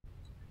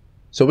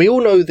So we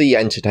all know the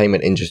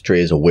entertainment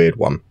industry is a weird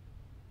one.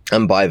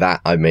 And by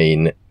that, I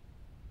mean,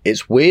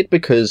 it's weird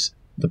because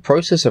the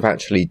process of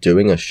actually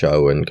doing a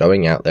show and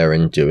going out there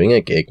and doing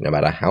a gig, no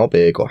matter how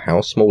big or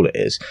how small it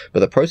is, but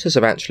the process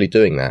of actually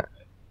doing that,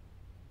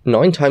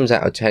 9 times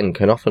out of 10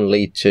 can often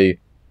lead to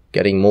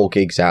getting more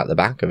gigs out the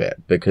back of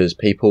it, because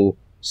people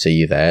see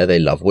you there, they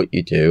love what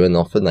you do, and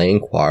often they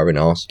inquire and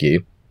ask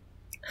you,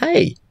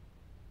 hey,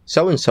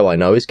 so-and-so I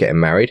know is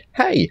getting married.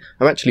 Hey,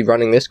 I'm actually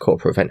running this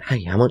corporate event.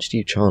 Hey, how much do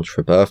you charge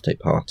for a birthday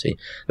party?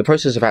 The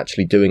process of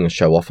actually doing a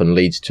show often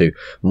leads to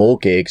more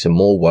gigs and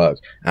more work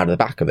out of the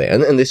back of it.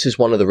 And this is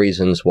one of the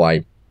reasons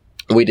why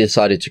we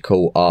decided to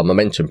call our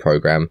Momentum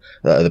program,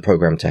 the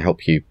program to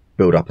help you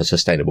build up a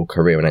sustainable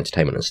career in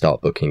entertainment and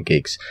start booking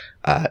gigs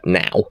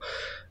now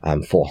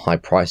for high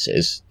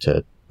prices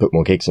to book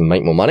more gigs and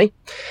make more money.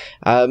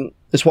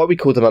 That's why we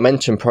call the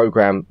Momentum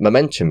program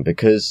Momentum,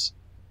 because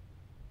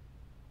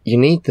you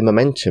need the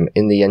momentum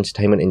in the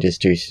entertainment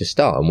industry to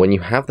start. And when you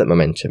have that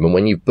momentum and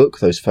when you book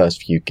those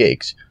first few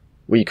gigs,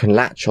 well, you can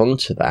latch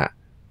onto that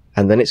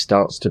and then it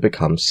starts to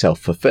become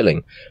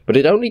self-fulfilling. But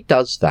it only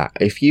does that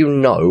if you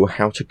know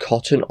how to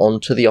cotton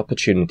onto the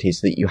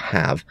opportunities that you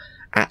have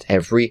at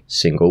every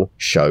single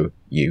show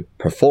you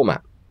perform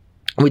at.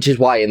 Which is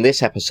why in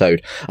this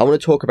episode, I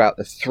want to talk about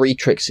the 3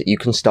 tricks that you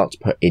can start to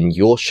put in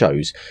your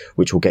shows,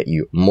 which will get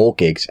you more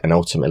gigs and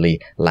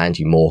ultimately land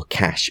you more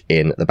cash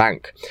in the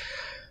bank.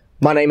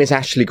 My name is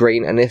Ashley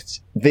Green, and if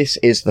this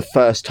is the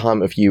first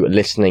time of you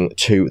listening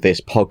to this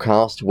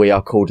podcast, we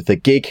are called the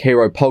Gig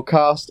Hero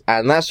Podcast,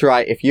 and that's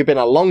right, if you've been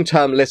a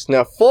long-term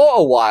listener for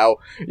a while,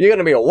 you're going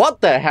to be,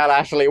 what the hell,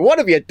 Ashley, what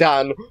have you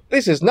done?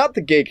 This is not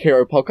the Gig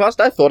Hero Podcast.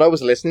 I thought I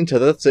was listening to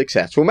the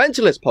Successful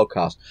Mentalist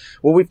Podcast.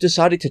 Well, we've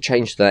decided to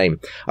change the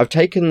name. I've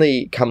taken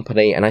the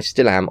company, and I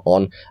still am,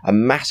 on a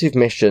massive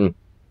mission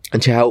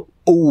and to help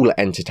all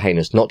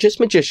entertainers, not just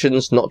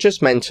magicians, not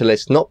just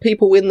mentalists, not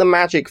people in the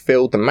magic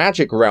field, the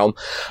magic realm.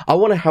 I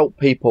want to help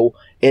people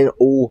in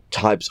all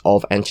types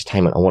of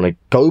entertainment. I want to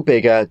go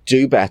bigger,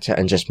 do better,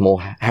 and just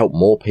help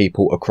more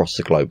people across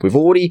the globe. We've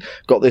already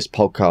got this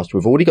podcast.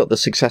 We've already got the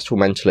Successful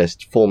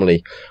Mentalist,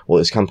 formerly what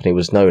this company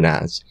was known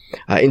as,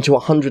 into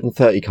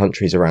 130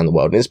 countries around the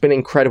world. And it's been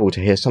incredible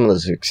to hear some of the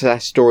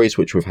success stories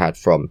which we've had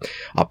from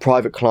our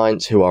private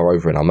clients who are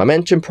over in our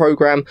Momentum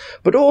program,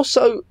 but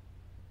also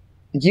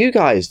you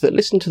guys that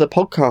listen to the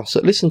podcast,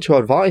 that listen to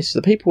our advice,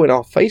 the people in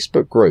our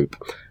Facebook group,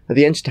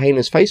 the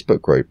Entertainers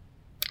Facebook group.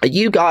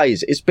 You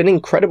guys, it's been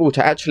incredible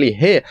to actually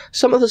hear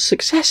some of the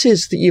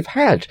successes that you've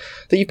had,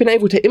 that you've been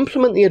able to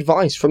implement the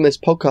advice from this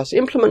podcast,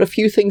 implement a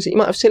few things that you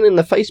might have seen in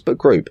the Facebook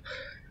group,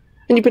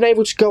 and you've been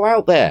able to go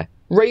out there,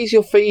 raise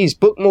your fees,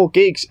 book more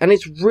gigs, and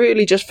it's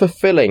really just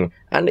fulfilling,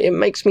 and it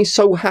makes me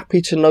so happy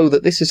to know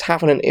that this is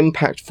having an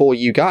impact for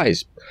you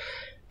guys.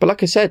 But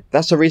like I said,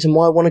 that's the reason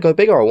why I want to go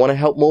bigger. I want to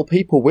help more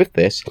people with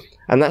this.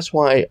 And that's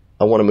why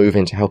I want to move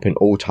into helping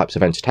all types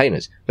of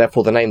entertainers.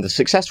 Therefore, the name The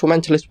Successful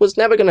Mentalist was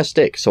never going to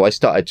stick. So I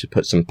started to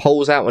put some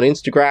polls out on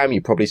Instagram. You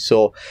probably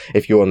saw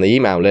if you're on the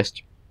email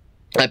list.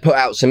 I put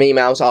out some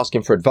emails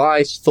asking for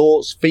advice,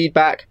 thoughts,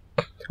 feedback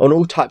on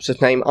all types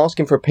of name,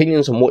 asking for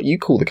opinions on what you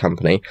call the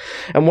company.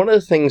 And one of the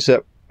things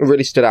that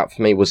really stood out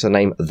for me was the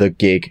name The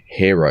Gig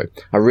Hero.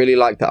 I really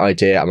like that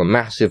idea. I'm a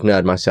massive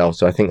nerd myself,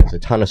 so I think there's a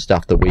ton of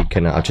stuff that we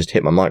can... I've just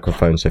hit my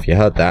microphone, so if you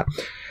heard that,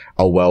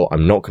 oh well,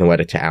 I'm not going to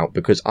edit it out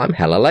because I'm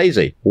hella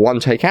lazy. One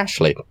take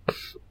Ashley.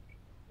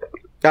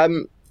 But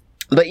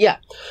yeah,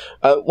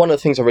 one of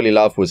the things I really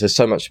love was there's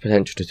so much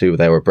potential to do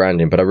with our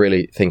branding, but I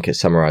really think it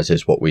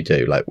summarizes what we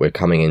do. Like, we're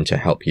coming in to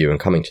help you and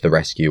coming to the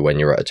rescue when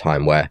you're at a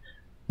time where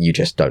you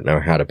just don't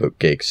know how to book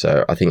gigs.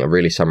 So I think it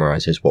really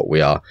summarizes what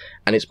we are,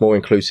 and it's more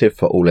inclusive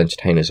for all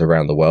entertainers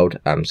around the world.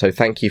 So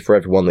thank you for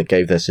everyone that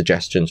gave their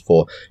suggestions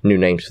for new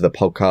names for the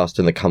podcast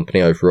and the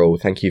company overall.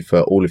 Thank you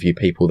for all of you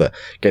people that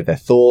gave their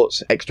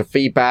thoughts, extra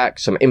feedback,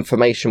 some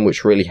information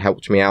which really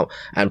helped me out,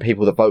 and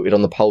people that voted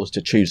on the polls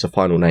to choose the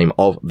final name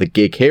of The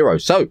Gig Hero.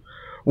 So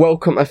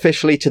welcome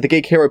officially to the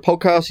Gig Hero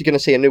Podcast. You're going to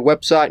see a new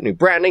website, new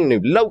branding,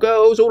 new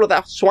logos, all of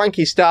that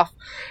swanky stuff.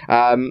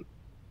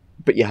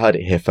 But you heard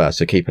it here first,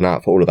 so keep an eye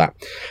out for all of that.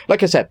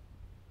 Like I said,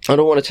 I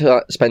don't want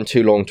to spend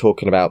too long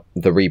talking about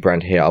the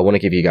rebrand here. I want to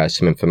give you guys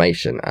some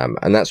information,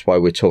 and that's why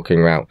we're talking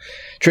about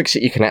tricks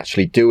that you can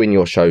actually do in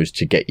your shows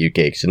to get you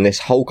gigs. And this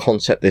whole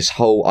concept, this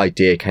whole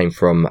idea came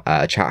from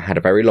a chat I had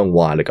a very long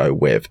while ago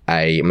with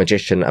a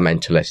magician, a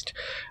mentalist,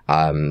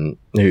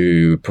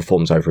 who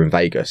performs over in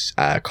Vegas,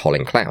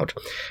 Colin Cloud.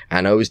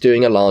 And I was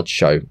doing a large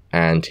show,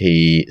 and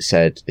he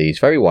said these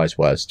very wise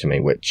words to me,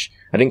 which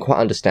I didn't quite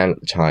understand at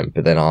the time,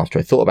 but then after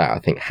I thought about it, I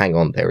think, hang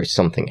on, there is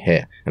something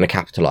here. And I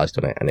capitalized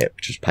on it, and it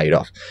just paid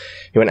off.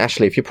 He went,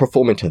 Ashley, if you're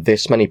performing to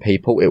this many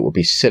people, it would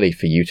be silly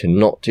for you to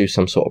not do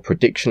some sort of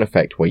prediction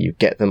effect where you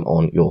get them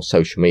on your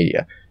social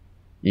media.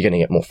 You're going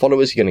to get more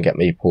followers, you're going to get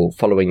people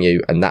following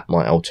you, and that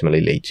might ultimately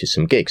lead to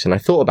some gigs. And I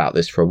thought about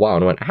this for a while,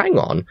 and I went, hang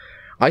on,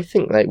 I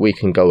think that we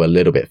can go a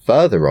little bit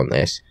further on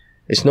this.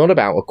 It's not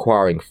about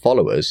acquiring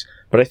followers,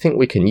 but I think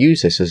we can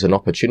use this as an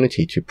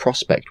opportunity to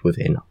prospect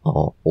within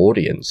our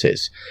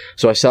audiences.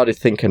 So I started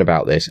thinking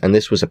about this, and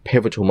this was a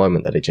pivotal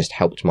moment that it just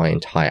helped my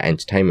entire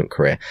entertainment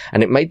career.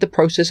 And it made the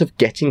process of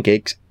getting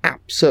gigs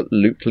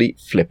absolutely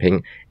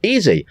flipping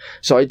easy.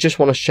 So I just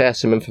want to share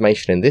some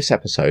information in this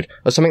episode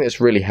of something that's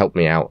really helped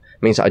me out.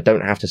 It means that I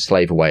don't have to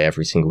slave away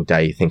every single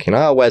day thinking,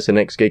 where's the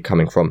next gig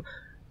coming from?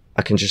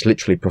 I can just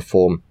literally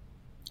perform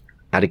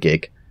at a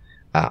gig.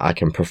 I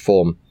can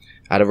perform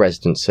at a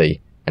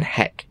residency. And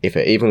heck, if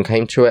it even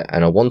came to it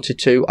and I wanted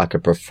to, I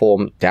could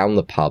perform down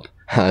the pub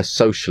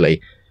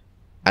socially.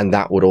 And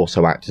that would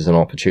also act as an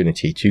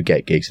opportunity to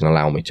get gigs and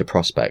allow me to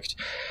prospect.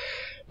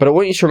 But I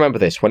want you to remember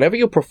this. Whenever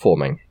you're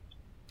performing,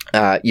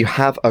 you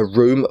have a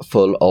room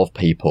full of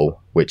people,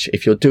 which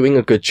if you're doing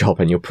a good job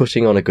and you're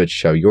putting on a good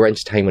show, your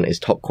entertainment is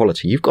top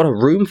quality. You've got a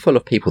room full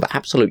of people that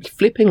absolutely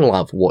flipping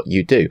love what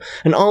you do.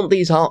 And aren't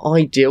these our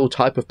ideal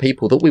type of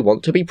people that we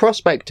want to be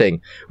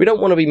prospecting? We don't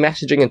want to be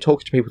messaging and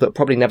talking to people that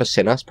probably never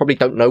seen us, probably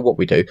don't know what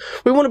we do.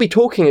 We want to be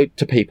talking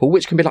to people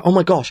which can be like, oh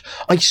my gosh,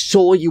 I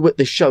saw you at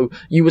this show.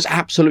 You was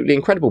absolutely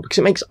incredible, because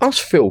it makes us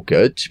feel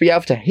good to be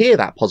able to hear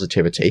that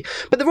positivity.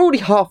 But they're already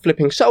half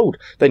flipping sold.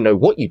 They know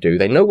what you do.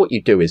 They know what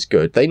you do is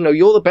good. They know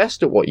you're the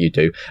best at what you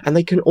do. And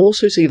they can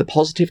also see the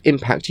positive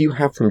impact you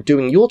have from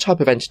doing your type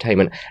of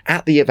entertainment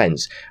at the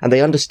events, and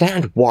they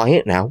understand why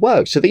it now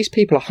works. So these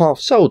people are half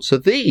sold. So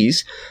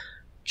these,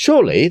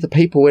 surely the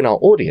people in our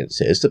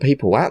audiences, the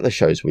people at the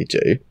shows we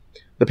do,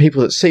 the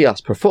people that see us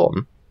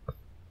perform,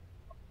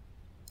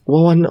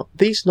 well, are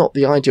these not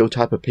the ideal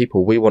type of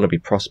people we want to be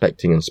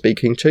prospecting and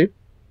speaking to?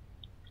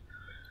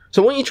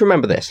 So I want you to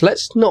remember this.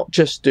 Let's not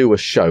just do a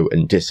show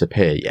and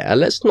disappear, yeah?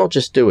 Let's not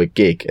just do a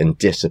gig and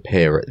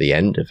disappear at the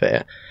end of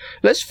it.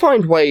 Let's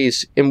find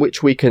ways in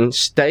which we can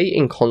stay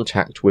in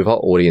contact with our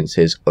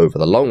audiences over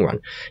the long run.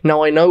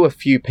 Now, I know a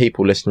few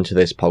people listening to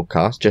this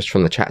podcast, just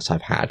from the chats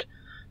I've had,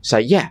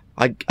 say, yeah,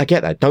 I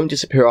get that. Don't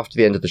disappear after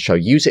the end of the show.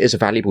 Use it as a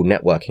valuable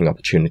networking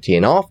opportunity.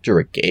 And after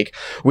a gig,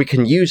 we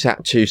can use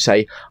that to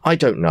say, I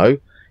don't know,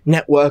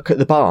 network at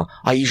the bar.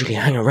 I usually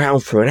hang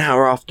around for an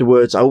hour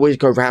afterwards. I always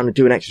go around and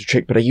do an extra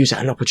trick, but I use it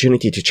as an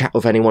opportunity to chat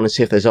with anyone and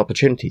see if there's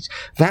opportunities.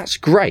 That's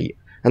great.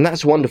 And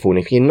that's wonderful. And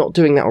if you're not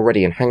doing that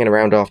already and hanging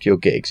around after your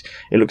gigs,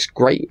 it looks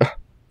great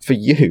for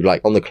you,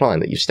 like on the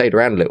client, that you've stayed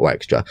around a little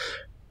extra.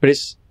 But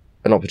it's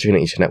an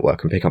opportunity to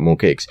network and pick up more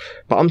gigs.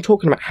 But I'm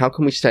talking about how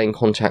can we stay in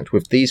contact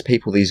with these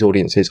people, these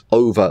audiences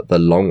over the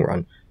long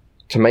run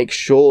to make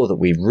sure that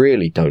we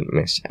really don't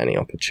miss any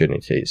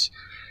opportunities.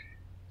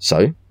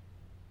 So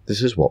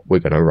this is what we're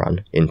going to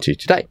run into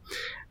today.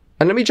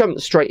 And let me jump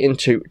straight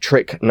into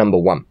trick number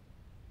 1.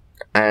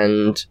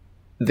 And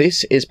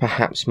this is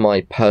perhaps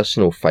my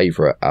personal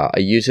favorite. I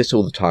use this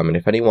all the time. And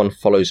if anyone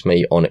follows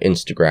me on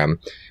Instagram,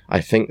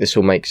 I think this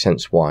will make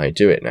sense why I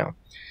do it now.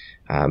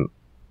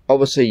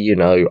 Obviously, you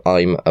know,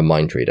 I'm a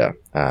mind reader.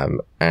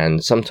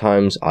 And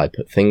sometimes I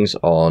put things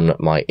on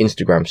my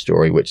Instagram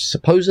story which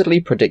supposedly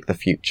predict the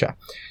future.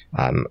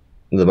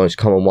 The most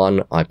common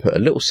one, I put a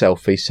little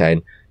selfie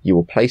saying, you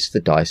will place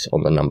the dice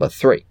on the number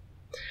 3.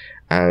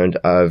 And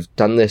I've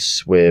done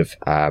this with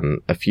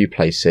a few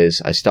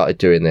places. I started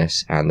doing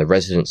this, and the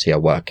residency I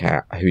work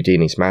at,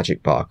 Houdini's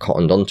Magic Bar,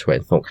 cottoned onto it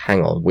and thought,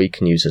 hang on, we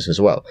can use this as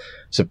well.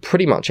 So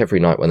pretty much every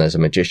night when there's a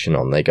magician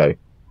on, they go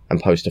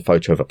and post a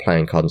photo of a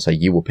playing card and say,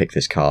 you will pick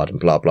this card, and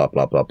blah, blah,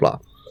 blah, blah, blah.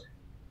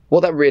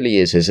 What that really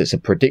is it's a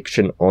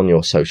prediction on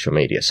your social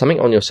media, something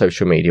on your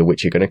social media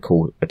which you're going to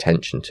call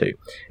attention to.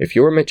 If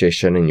you're a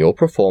magician and you're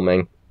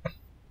performing,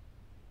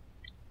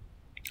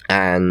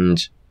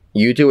 and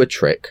you do a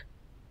trick,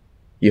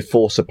 you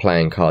force a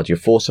playing card, you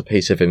force a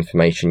piece of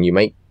information,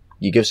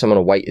 you give someone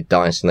a weighted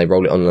dice and they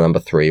roll it on the number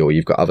 3, or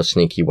you've got other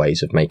sneaky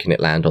ways of making it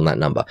land on that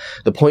number.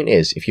 The point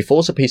is, if you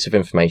force a piece of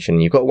information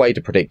and you've got a way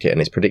to predict it and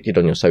it's predicted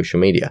on your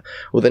social media,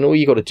 well then all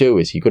you got to do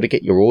is you've got to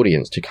get your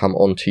audience to come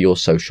onto your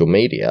social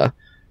media,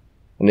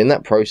 and in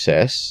that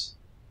process,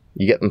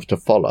 you get them to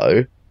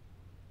follow,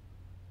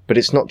 but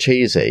it's not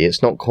cheesy,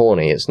 it's not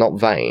corny, it's not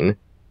vain,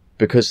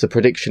 because the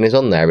prediction is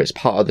on there. It's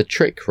part of the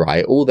trick,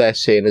 right? All they're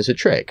seeing is a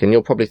trick. And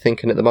you're probably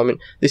thinking at the moment,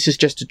 this is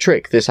just a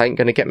trick. This ain't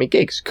going to get me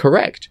gigs.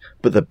 Correct.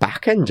 But the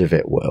back end of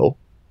it will.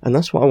 And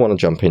that's what I want to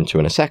jump into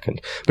in a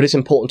second. But it's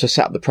important to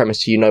set up the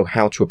premise so you know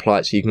how to apply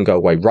it so you can go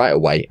away right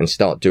away and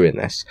start doing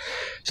this.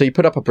 So you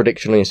put up a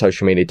prediction on your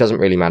social media. It doesn't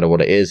really matter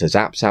what it is. There's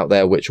apps out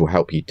there which will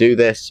help you do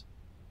this.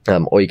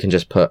 Or you can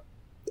just put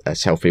a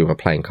selfie with a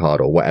playing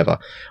card or whatever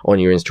on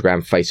your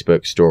Instagram,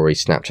 Facebook story,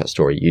 Snapchat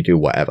story. You do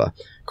whatever.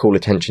 Call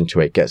attention to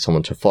it. Get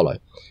someone to follow.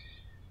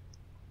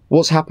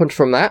 What's happened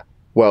from that?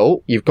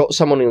 Well, you've got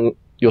someone in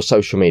your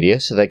social media,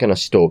 so they're going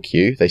to stalk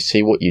you. They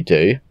see what you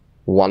do.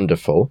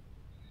 Wonderful.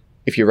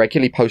 If you're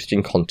regularly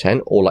posting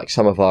content, or like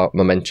some of our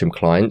Momentum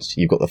clients,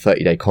 you've got the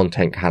 30-day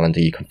content calendar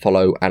you can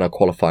follow and a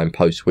qualifying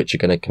post, which are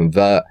going to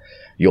convert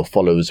your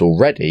followers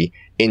already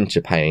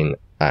into paying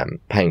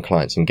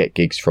clients and get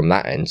gigs from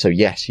that end. So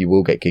yes, you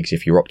will get gigs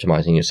if you're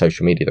optimizing your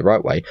social media the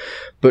right way.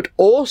 But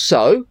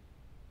also,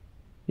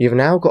 you've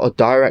now got a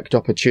direct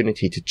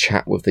opportunity to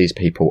chat with these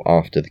people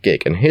after the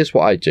gig. And here's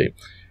what I do.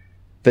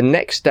 The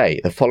next day,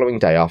 the following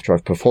day after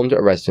I've performed at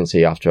a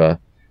residency, actually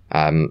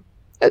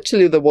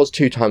there was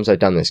 2 times I'd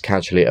done this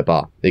casually at a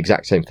bar, the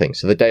exact same thing.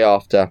 So the day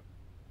after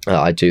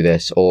I do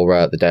this,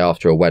 or the day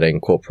after a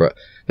wedding, corporate,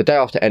 the day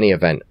after any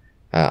event,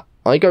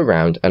 I go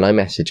round and I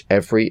message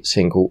every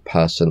single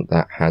person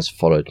that has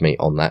followed me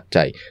on that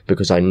day,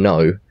 because I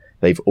know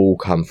they've all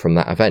come from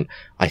that event.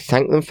 I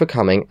thank them for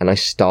coming and I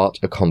start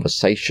a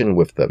conversation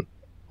with them.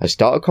 I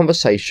start a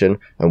conversation,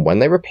 and when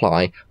they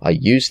reply, I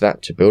use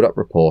that to build up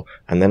rapport,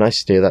 and then I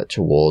steer that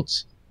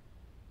towards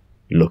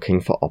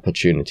looking for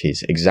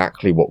opportunities.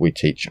 Exactly what we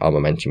teach our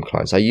momentum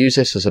clients. I use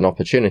this as an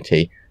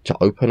opportunity to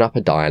open up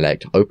a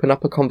dialect, open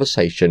up a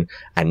conversation,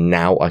 and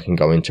now I can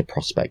go into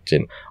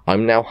prospecting.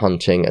 I'm now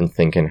hunting and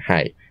thinking,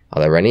 hey,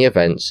 are there any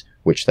events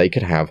which they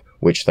could have,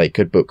 which they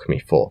could book me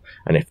for?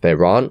 And if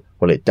there aren't,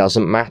 well, it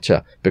doesn't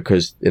matter,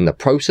 because in the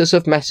process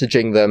of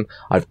messaging them,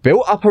 I've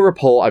built up a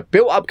rapport, I've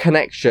built up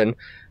connection.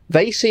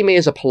 They see me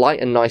as a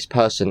polite and nice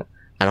person,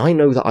 and I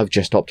know that I've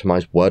just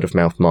optimized word of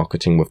mouth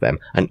marketing with them.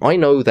 And I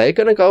know they're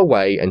going to go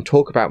away and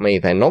talk about me.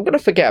 They're not going to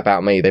forget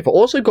about me. They've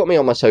also got me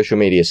on my social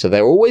media, so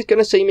they're always going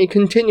to see me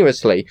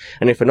continuously.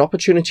 And if an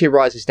opportunity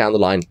arises down the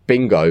line,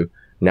 bingo,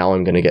 now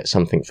I'm going to get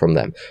something from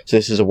them. So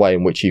this is a way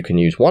in which you can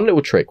use one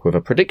little trick with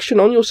a prediction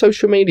on your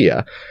social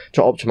media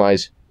to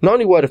optimize not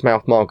only word of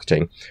mouth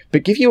marketing,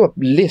 but give you a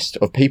list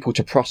of people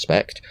to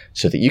prospect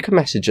so that you can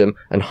message them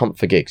and hunt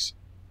for gigs.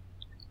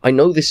 I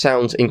know this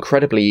sounds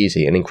incredibly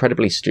easy and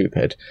incredibly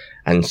stupid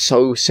and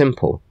so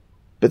simple,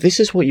 but this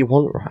is what you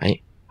want,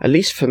 right? At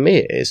least for me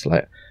it is.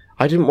 Like,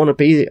 I didn't want to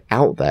be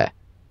out there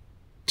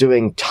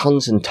doing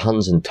tons and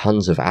tons and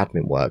tons of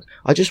admin work.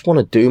 I just want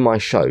to do my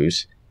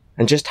shows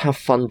and just have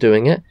fun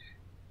doing it.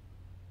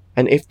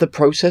 And if the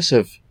process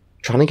of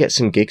trying to get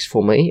some gigs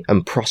for me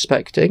and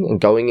prospecting and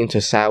going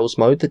into sales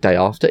mode the day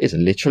after is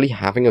literally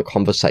having a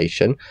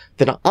conversation,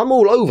 then I'm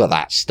all over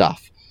that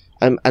stuff.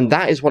 And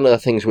that is one of the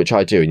things which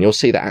I do. And you'll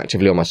see that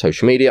actively on my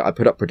social media. I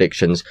put up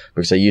predictions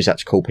because I use that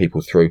to call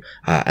people through,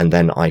 and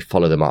then I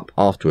follow them up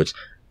afterwards.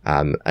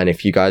 And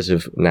if you guys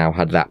have now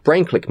had that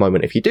brain click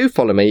moment, if you do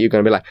follow me, you're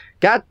going to be like,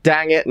 God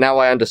dang it, now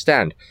I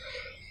understand.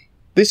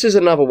 This is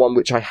another one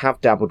which I have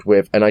dabbled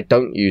with, and I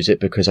don't use it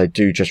because I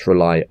do just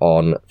rely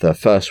on the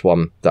first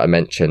one that I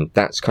mentioned.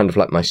 That's kind of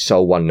like my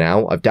sole one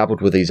now. I've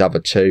dabbled with these other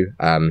 2,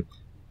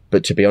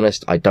 but to be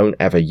honest, I don't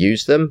ever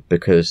use them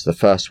because the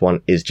first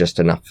one is just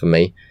enough for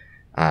me.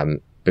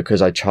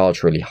 Because I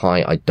charge really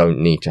high, I don't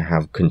need to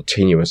have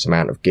continuous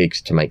amount of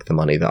gigs to make the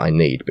money that I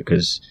need,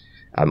 because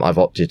I've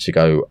opted to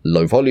go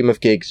low volume of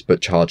gigs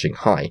but charging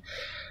high.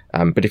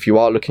 But if you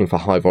are looking for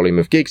high volume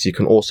of gigs, you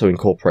can also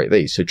incorporate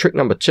these. So trick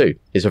number 2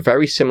 is a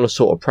very similar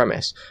sort of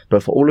premise,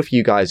 but for all of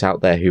you guys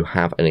out there who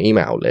have an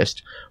email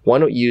list, why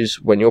not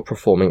use, when you're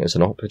performing as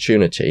an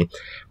opportunity,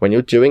 when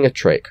you're doing a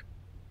trick,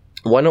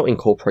 why not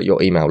incorporate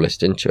your email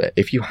list into it?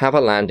 If you have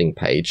a landing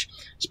page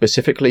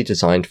specifically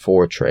designed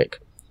for a trick,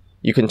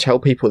 you can tell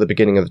people at the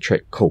beginning of the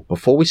trick, cool,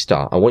 before we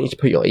start, I want you to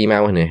put your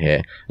email in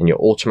here, and you're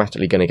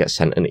automatically going to get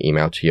sent an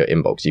email to your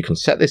inbox. You can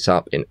set this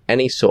up in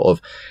any sort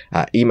of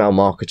email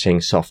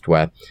marketing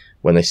software.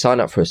 When they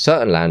sign up for a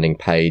certain landing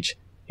page,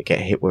 they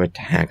get hit with a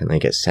tag and they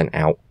get sent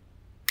out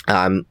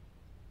an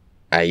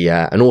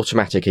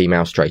automatic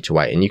email straight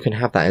away. And you can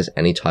have that as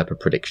any type of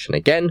prediction.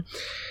 Again,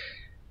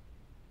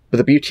 but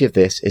the beauty of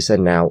this is they're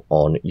now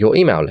on your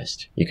email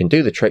list. You can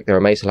do the trick. They're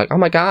amazing. Like, oh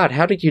my God,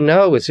 how did you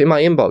know? It's in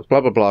my inbox, blah,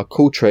 blah, blah.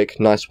 Cool trick.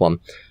 Nice one.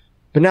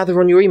 But now they're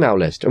on your email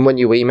list. And when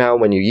you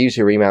use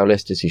your email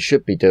list as you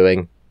should be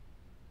doing,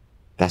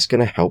 that's going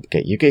to help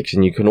get you gigs.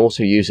 And you can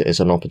also use it as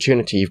an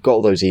opportunity. You've got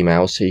all those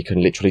emails, so you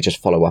can literally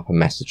just follow up and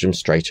message them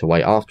straight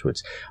away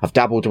afterwards. I've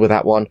dabbled with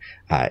that one.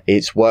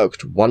 It's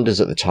worked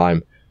wonders at the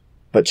time.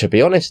 But to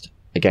be honest,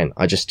 again,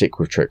 I just stick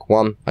with trick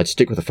 1. I'd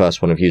stick with the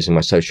first one of using my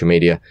social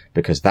media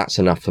because that's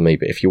enough for me.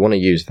 But if you want to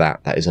use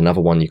that, that is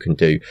another one you can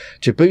do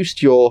to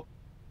boost your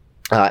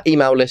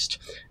email list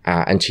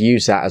and to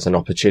use that as an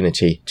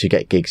opportunity to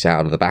get gigs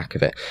out of the back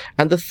of it.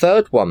 And the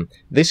third one,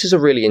 this is a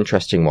really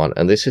interesting one,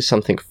 and this is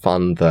something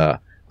fun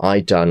that I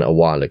done a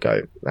while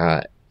ago.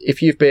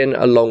 If you've been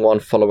a long one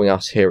following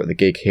us here at the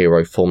Gig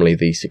Hero, formerly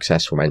the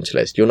Successful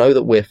Mentalist, you'll know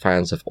that we're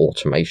fans of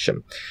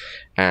automation.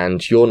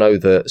 And you'll know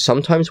that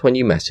sometimes when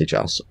you message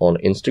us on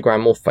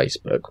Instagram or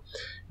Facebook,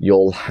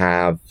 you'll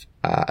have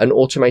an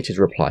automated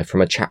reply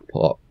from a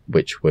chatbot,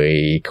 which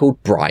we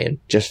called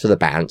Brian, just for the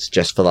bounce,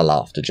 just for the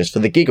laughter, just for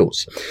the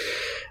giggles.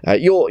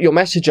 You'll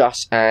message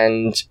us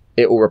and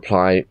it will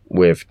reply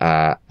with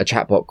a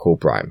chatbot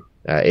called Brian.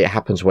 It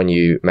happens when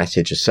you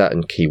message a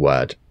certain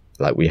keyword.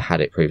 Like we had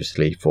it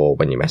previously for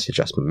when you message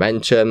us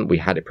momentum. We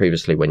had it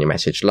previously when you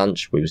message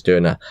lunch. We was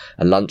doing a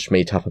lunch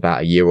meetup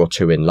about a year or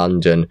 2 in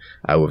London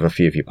with a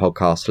few of you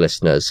podcast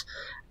listeners.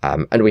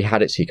 And we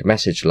had it so you could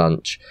message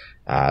lunch.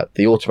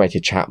 The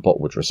automated chatbot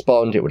would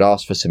respond. It would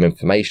ask for some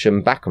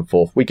information back and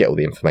forth. We get all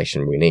the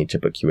information we need to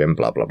book you in,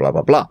 blah, blah, blah,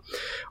 blah, blah.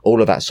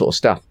 All of that sort of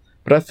stuff.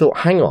 But I thought,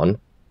 hang on.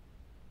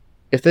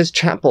 if there's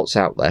chatbots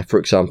out there, for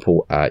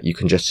example, you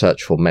can just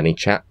search for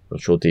ManyChat. I'm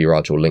sure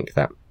D-Raj will link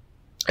that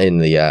in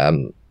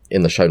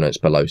the show notes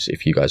below, so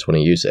if you guys want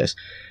to use this.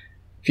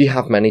 If you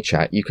have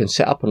ManyChat, you can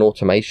set up an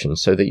automation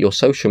so that your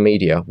social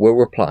media will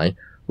reply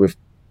with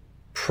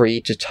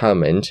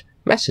predetermined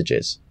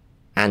messages.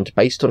 And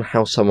based on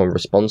how someone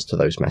responds to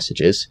those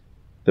messages,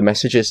 the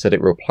messages that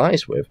it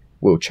replies with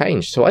will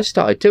change. So I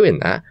started doing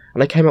that,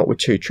 and I came up with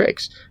 2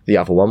 tricks. The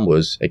other one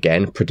was,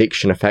 again,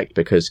 prediction effect,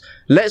 because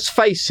let's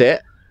face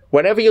it,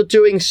 whenever you're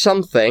doing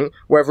something,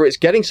 whether it's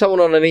getting someone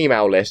on an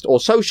email list or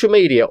social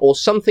media or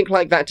something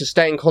like that to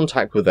stay in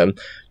contact with them,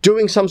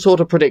 doing some sort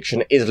of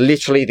prediction is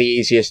literally the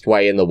easiest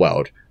way in the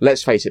world.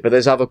 Let's face it, but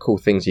there's other cool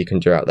things you can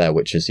do out there,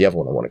 which is the other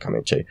one I want to come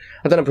into.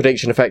 I've done a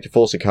prediction effect to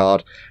force a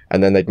card,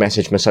 and then they'd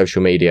message my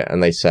social media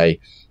and they'd say,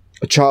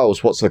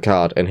 Charles, what's the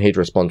card? And he'd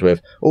respond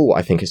with, oh,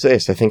 I think it's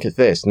this, I think it's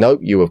this. Nope,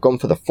 you have gone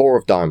for the 4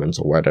 of diamonds,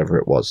 or whatever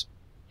it was.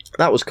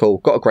 That was cool,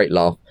 got a great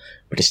laugh,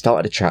 but it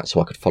started a chat so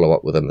I could follow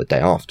up with them the day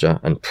after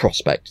and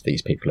prospect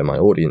these people in my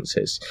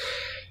audiences.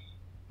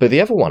 But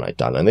the other one I'd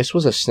done, and this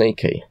was a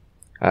sneaky,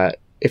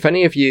 if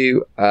any of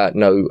you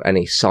know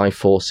any psi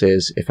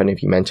forces, if any of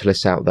you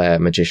mentalists out there,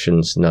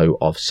 magicians, know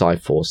of psi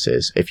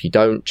forces, if you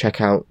don't, check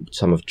out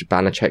some of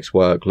Banachek's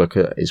work, look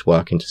at his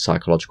work into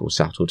psychological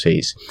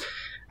subtleties.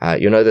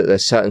 You'll know that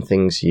there's certain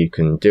things you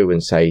can do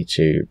and say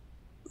to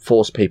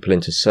force people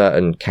into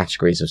certain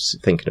categories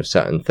of thinking of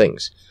certain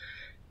things.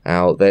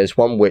 Now, there's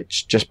one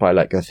which, just by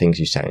like the things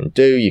you say and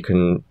do, you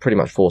can pretty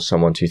much force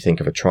someone to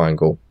think of a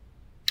triangle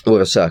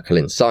with a circle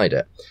inside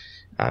it.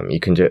 You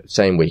can do it the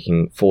same way. You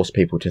can force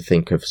people to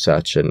think of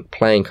certain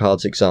playing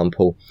cards,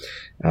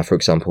 for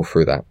example,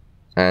 through that.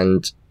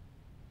 And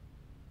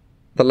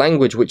the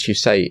language which you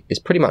say is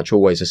pretty much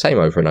always the same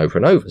over and over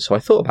and over. So I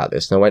thought about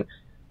this and I went,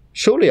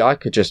 surely I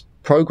could just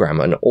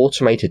program an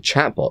automated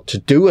chatbot to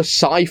do a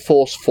psi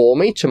force for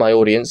me to my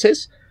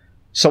audiences.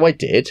 So I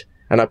did,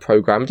 and I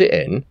programmed it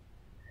in.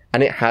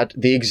 And it had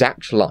the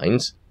exact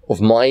lines of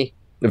my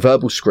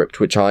verbal script,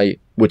 which I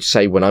would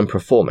say when I'm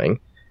performing,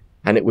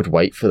 and it would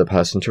wait for the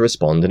person to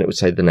respond, and it would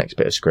say the next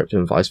bit of script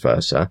and vice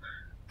versa.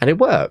 And it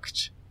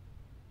worked.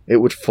 It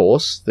would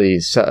force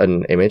the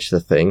certain image, the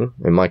thing,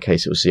 in my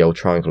case it was the old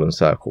triangle and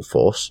circle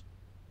force,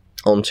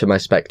 onto my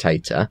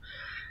spectator.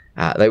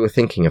 They were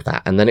thinking of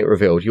that, and then it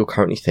revealed you're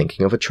currently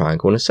thinking of a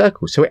triangle and a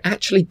circle. So it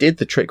actually did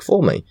the trick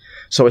for me.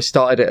 So I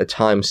started at a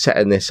time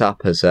setting this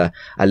up as a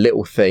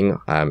little thing,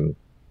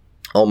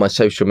 on my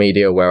social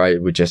media where I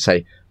would just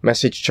say,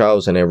 message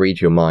Charles and he'll read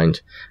your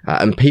mind.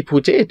 And people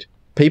did.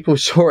 People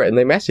saw it and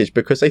they messaged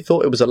because they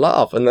thought it was a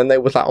laugh. And then they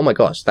was like, oh my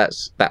gosh,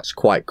 that's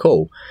quite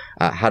cool.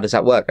 How does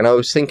that work? And I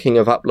was thinking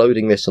of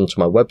uploading this onto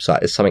my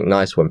website as something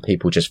nice when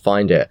people just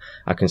find it.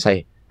 I can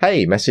say,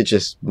 hey, message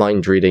this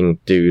mind reading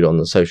dude on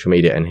the social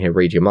media and he'll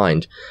read your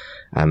mind.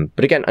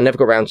 But again, I never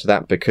got around to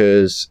that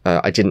because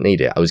I didn't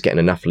need it. I was getting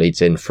enough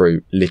leads in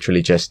through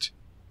literally just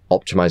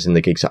optimizing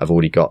the gigs that I've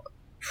already got,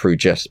 through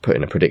just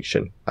putting a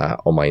prediction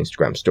on my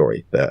Instagram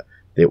story, that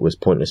it was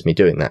pointless me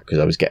doing that because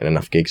I was getting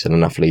enough gigs and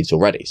enough leads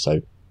already.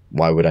 So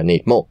why would I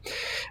need more?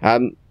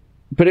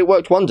 But it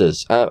worked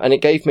wonders, and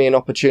it gave me an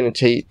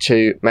opportunity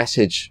to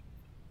message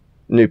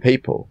new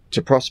people,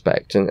 to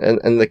prospect.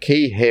 And the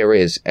key here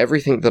is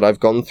everything that I've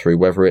gone through,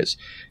 whether it's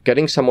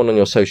getting someone on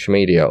your social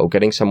media or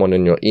getting someone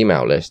on your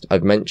email list,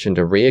 I've mentioned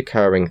a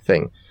reoccurring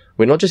thing.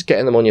 We're not just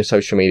getting them on your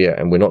social media,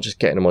 and we're not just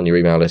getting them on your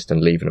email list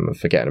and leaving them and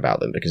forgetting about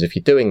them, because if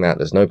you're doing that,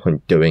 there's no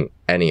point doing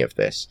any of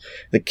this.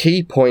 The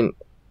key point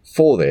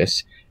for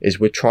this is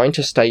we're trying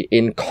to stay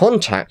in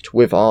contact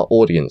with our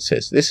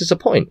audiences. This is the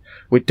point.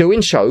 We're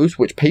doing shows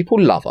which people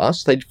love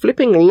us. They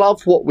flipping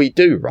love what we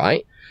do,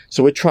 right?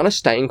 So we're trying to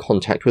stay in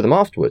contact with them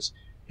afterwards.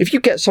 If you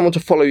get someone to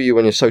follow you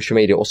on your social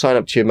media or sign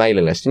up to your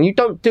mailing list and you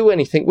don't do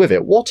anything with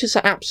it, what is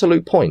the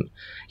absolute point?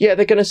 Yeah,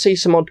 they're going to see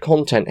some odd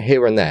content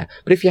here and there,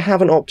 but if you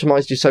haven't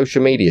optimized your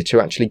social media to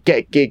actually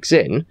get gigs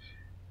in,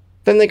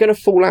 then they're going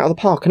to fall out of the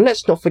park. And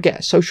let's not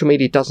forget, social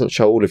media doesn't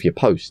show all of your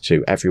posts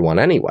to everyone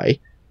anyway.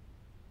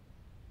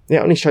 It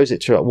only shows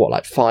it to,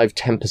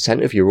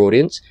 5-10% of your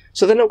audience.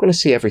 So they're not going to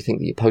see everything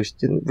that you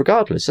post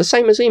regardless. The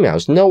same as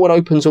emails. No one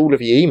opens all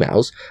of your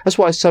emails. That's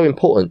why it's so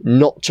important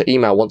not to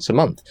email once a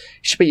month.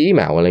 You should be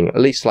emailing at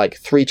least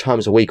 3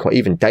 times a week or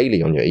even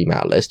daily on your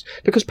email list,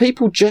 because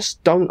people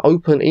just don't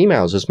open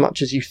emails as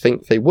much as you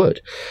think they would.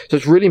 So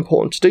it's really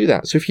important to do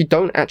that. So if you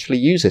don't actually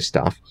use this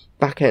stuff,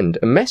 back end,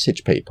 and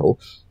message people,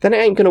 then it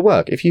ain't going to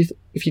work. If you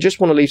just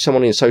want to leave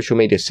someone in your social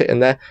media sitting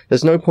there,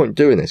 there's no point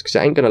doing this because it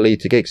ain't going to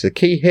lead to gigs. The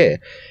key here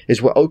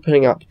is we're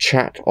opening up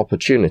chat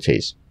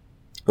opportunities.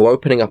 We're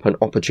opening up an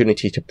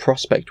opportunity to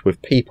prospect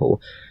with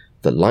people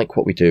that like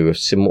what we do, have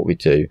seen what we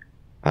do,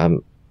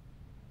 and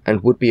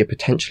would be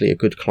potentially a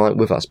good client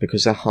with us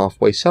because they're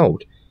halfway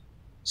sold.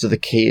 So the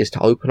key is to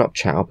open up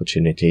chat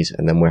opportunities,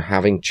 and then we're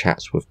having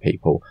chats with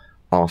people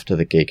after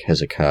the gig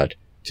has occurred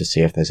to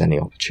see if there's any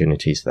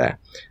opportunities there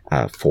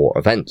for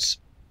events.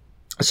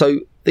 So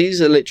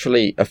these are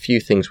literally a few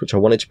things which I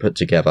wanted to put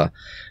together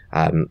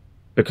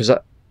because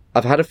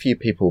I've had a few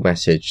people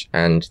message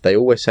and they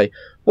always say,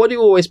 why do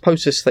you always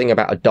post this thing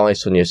about a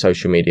dice on your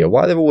social media?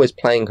 Why are there always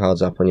playing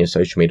cards up on your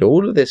social media?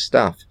 All of this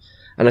stuff.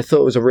 And I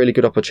thought it was a really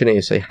good opportunity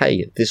to say,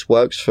 hey, this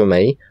works for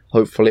me.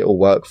 Hopefully it'll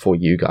work for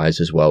you guys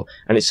as well.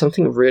 And it's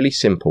something really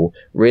simple,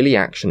 really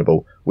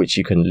actionable, which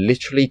you can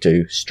literally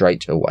do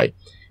straight away.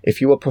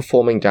 If you are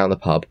performing down the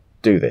pub,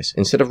 do this.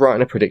 Instead of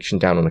writing a prediction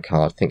down on a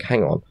card, think,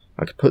 hang on,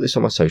 I could put this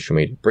on my social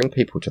media, bring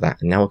people to that,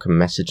 and now I can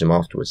message them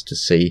afterwards to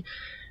see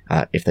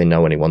if they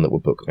know anyone that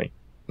would book me.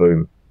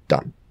 Boom,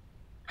 done.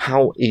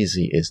 How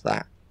easy is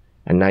that?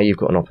 And now you've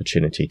got an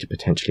opportunity to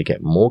potentially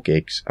get more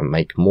gigs and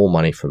make more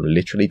money from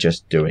literally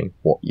just doing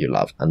what you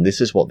love. And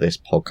this is what this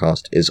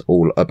podcast is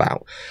all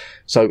about.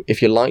 So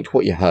if you liked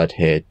what you heard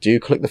here, do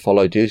click the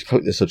follow, do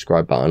click the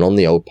subscribe button on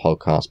the old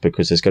podcast,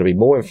 because there's going to be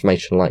more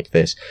information like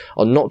this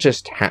on not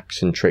just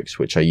hacks and tricks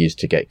which I use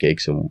to get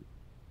gigs and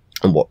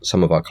what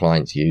some of our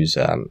clients use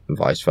and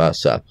vice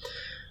versa.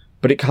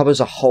 But it covers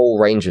a whole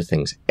range of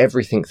things,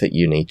 everything that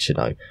you need to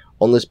know.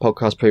 On this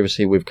podcast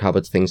previously, we've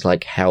covered things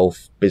like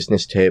health,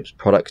 business tips,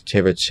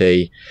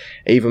 productivity,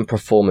 even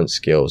performance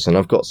skills. And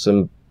I've got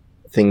some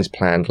things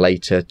planned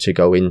later to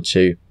go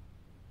into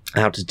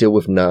how to deal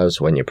with nerves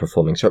when you're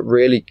performing. So it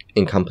really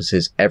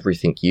encompasses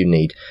everything you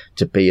need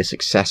to be a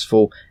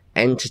successful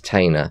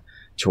entertainer,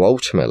 to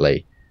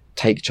ultimately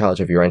take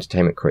charge of your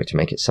entertainment career, to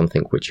make it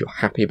something which you're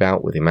happy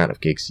about with the amount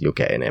of gigs you're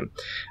getting in.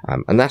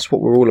 And that's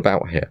what we're all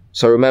about here.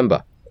 So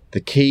remember, the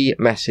key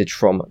message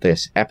from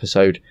this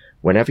episode: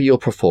 whenever you're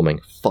performing,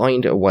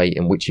 find a way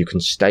in which you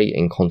can stay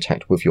in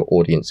contact with your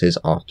audiences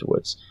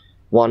afterwards.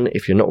 One,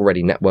 if you're not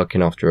already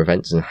networking after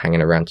events and hanging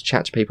around to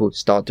chat to people,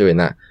 start doing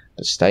that,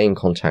 but stay in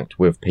contact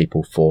with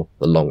people for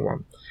the long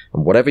run.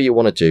 And whatever you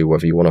want to do,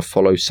 whether you want to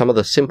follow some of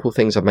the simple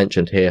things I've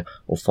mentioned here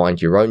or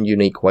find your own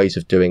unique ways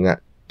of doing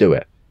that, do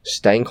it.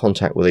 Stay in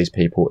contact with these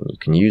people, and you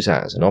can use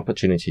that as an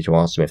opportunity to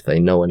ask them if they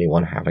know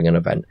anyone having an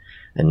event.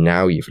 And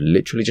now you've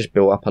literally just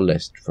built up a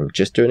list from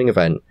just doing an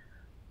event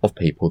of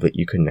people that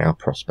you can now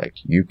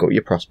prospect. You've got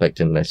your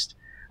prospecting list,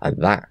 and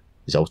that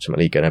is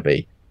ultimately going to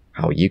be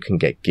how you can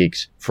get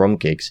gigs from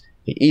gigs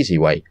the easy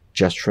way,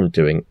 just from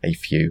doing a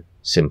few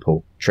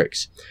simple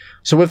tricks.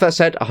 So with that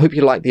said, I hope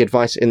you liked the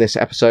advice in this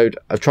episode.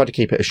 I've tried to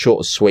keep it as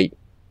short as sweet,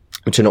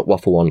 to not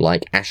waffle on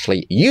like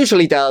Ashley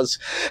usually does.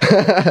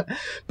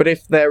 But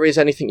if there is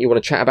anything you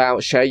want to chat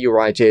about, share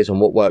your ideas on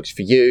what works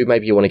for you.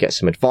 Maybe you want to get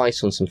some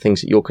advice on some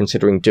things that you're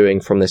considering doing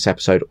from this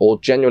episode, or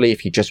generally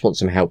if you just want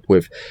some help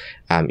with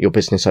your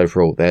business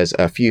overall, there's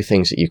a few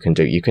things that you can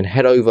do. You can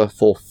head over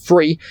for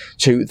free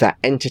to the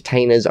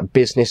Entertainers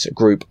Business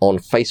Group on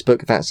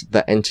Facebook. That's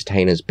the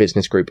Entertainers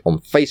Business Group on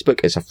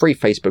Facebook. It's a free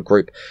Facebook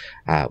group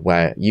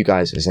where you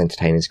guys as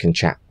entertainers can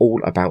chat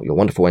all about your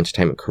wonderful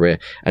entertainment career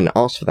and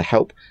ask for the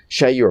help,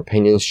 share your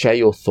opinions, share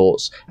your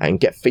thoughts, and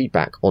get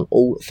feedback on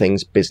all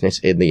things business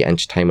in the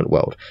entertainment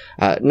world.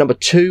 Number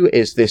 2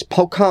 is this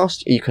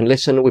podcast. You can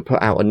listen. We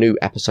put out a new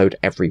episode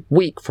every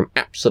week from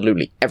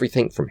absolutely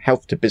everything from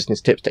health to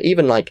business tips to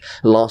even like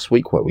last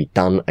week where we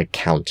done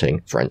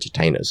accounting for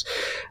entertainers.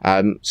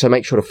 So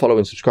make sure to follow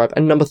and subscribe.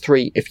 And number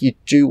 3, if you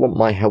do want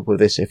my help with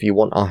this, if you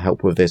want our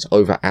help with this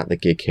over at the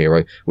Gig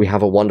Hero, we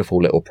have a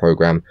wonderful little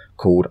program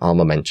called our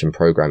Momentum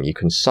Program. You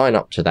can sign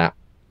up to that,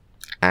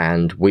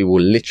 and we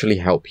will literally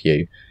help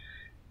you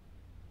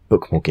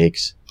book more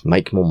gigs,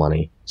 make more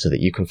money, so that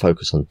you can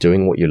focus on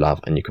doing what you love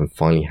and you can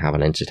finally have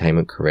an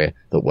entertainment career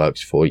that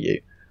works for you.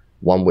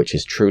 One which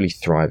is truly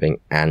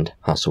thriving and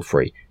hustle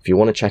free. If you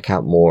want to check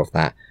out more of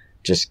that,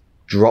 just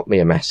drop me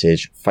a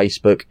message,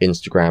 Facebook,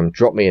 Instagram,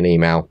 drop me an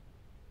email,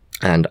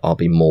 and I'll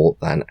be more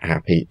than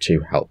happy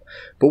to help.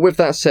 But with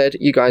that said,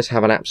 you guys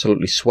have an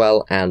absolutely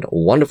swell and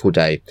wonderful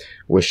day.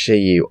 We'll see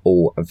you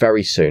all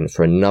very soon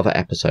for another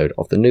episode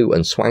of the new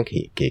and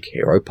swanky Gig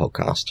Hero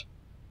podcast.